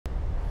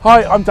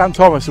Hi, I'm Dan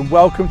Thomas and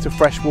welcome to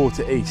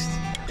Freshwater East.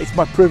 It's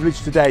my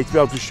privilege today to be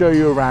able to show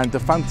you around the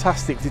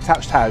fantastic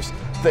detached house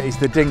that is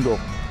the Dingle.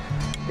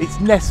 It's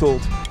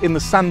nestled in the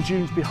sand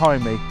dunes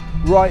behind me,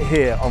 right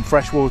here on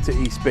Freshwater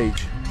East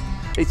Beach.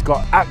 It's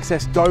got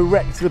access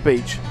direct to the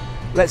beach.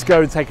 Let's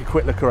go and take a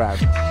quick look around.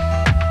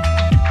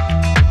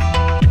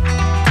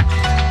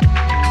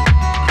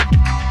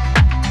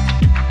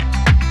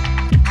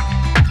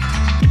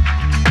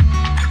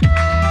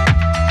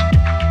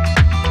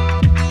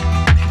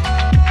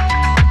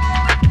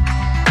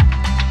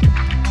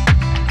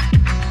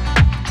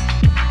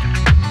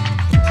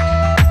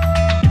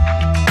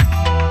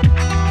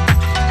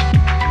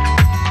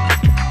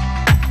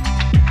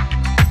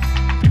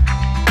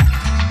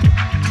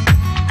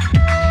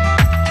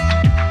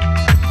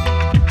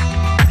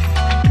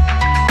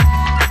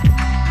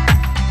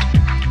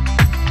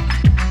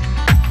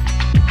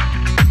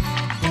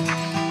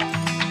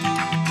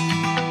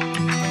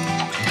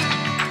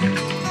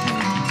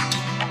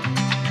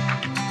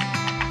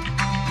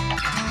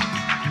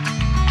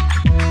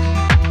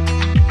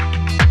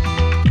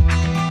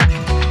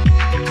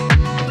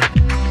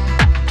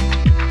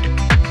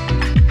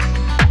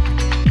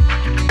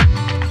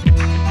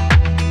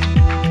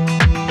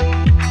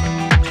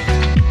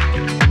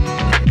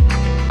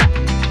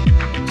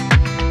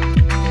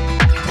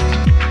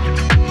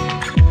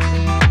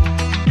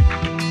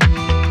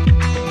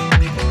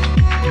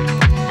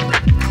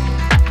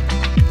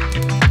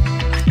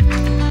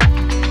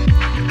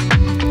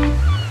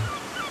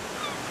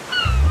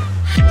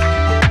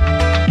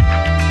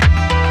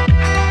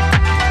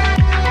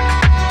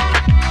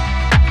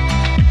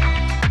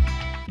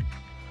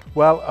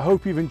 Well, I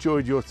hope you've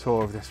enjoyed your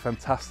tour of this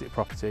fantastic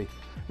property.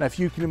 Now, if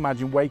you can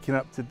imagine waking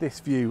up to this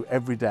view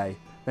every day,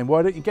 then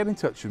why don't you get in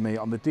touch with me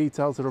on the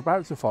details that are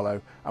about to follow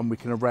and we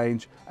can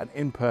arrange an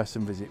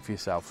in-person visit for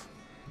yourself.